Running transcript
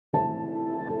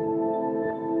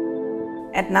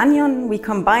At Nanion, we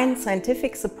combine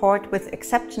scientific support with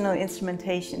exceptional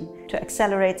instrumentation to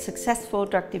accelerate successful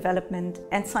drug development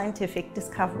and scientific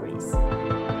discoveries.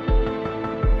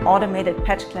 Automated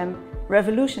patch clamp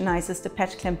revolutionizes the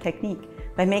patch clamp technique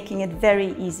by making it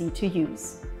very easy to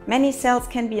use. Many cells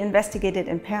can be investigated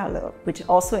in parallel, which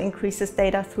also increases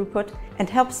data throughput and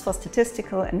helps for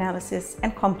statistical analysis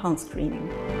and compound screening.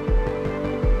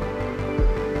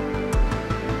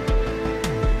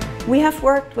 We have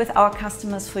worked with our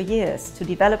customers for years to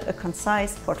develop a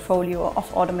concise portfolio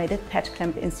of automated patch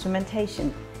clamp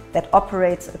instrumentation that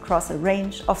operates across a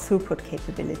range of throughput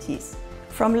capabilities.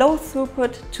 From low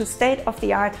throughput to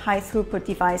state-of-the-art high throughput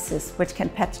devices which can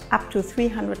patch up to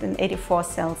 384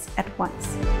 cells at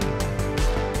once.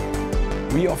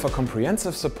 We offer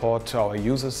comprehensive support to our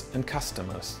users and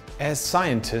customers. As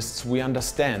scientists, we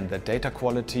understand that data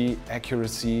quality,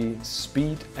 accuracy,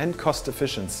 speed and cost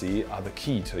efficiency are the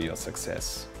key to your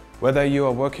success. Whether you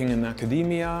are working in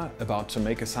academia, about to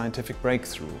make a scientific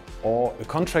breakthrough, or a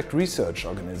contract research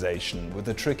organization with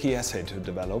a tricky assay to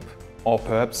develop, or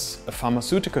perhaps a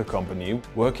pharmaceutical company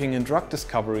working in drug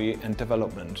discovery and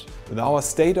development. With our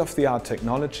state-of-the-art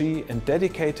technology and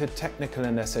dedicated technical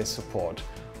and assay support,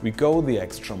 we go the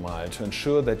extra mile to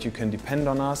ensure that you can depend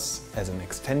on us as an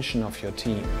extension of your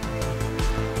team.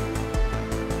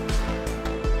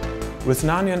 With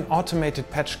Nanion automated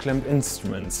patch clamp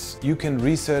instruments, you can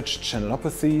research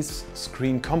channelopathies,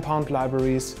 screen compound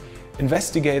libraries,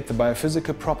 investigate the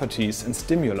biophysical properties and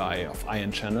stimuli of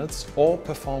ion channels, or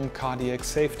perform cardiac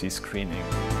safety screening.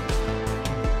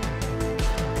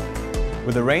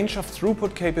 With a range of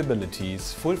throughput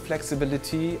capabilities, full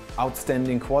flexibility,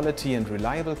 outstanding quality and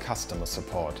reliable customer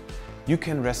support, you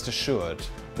can rest assured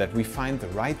that we find the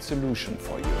right solution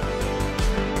for you.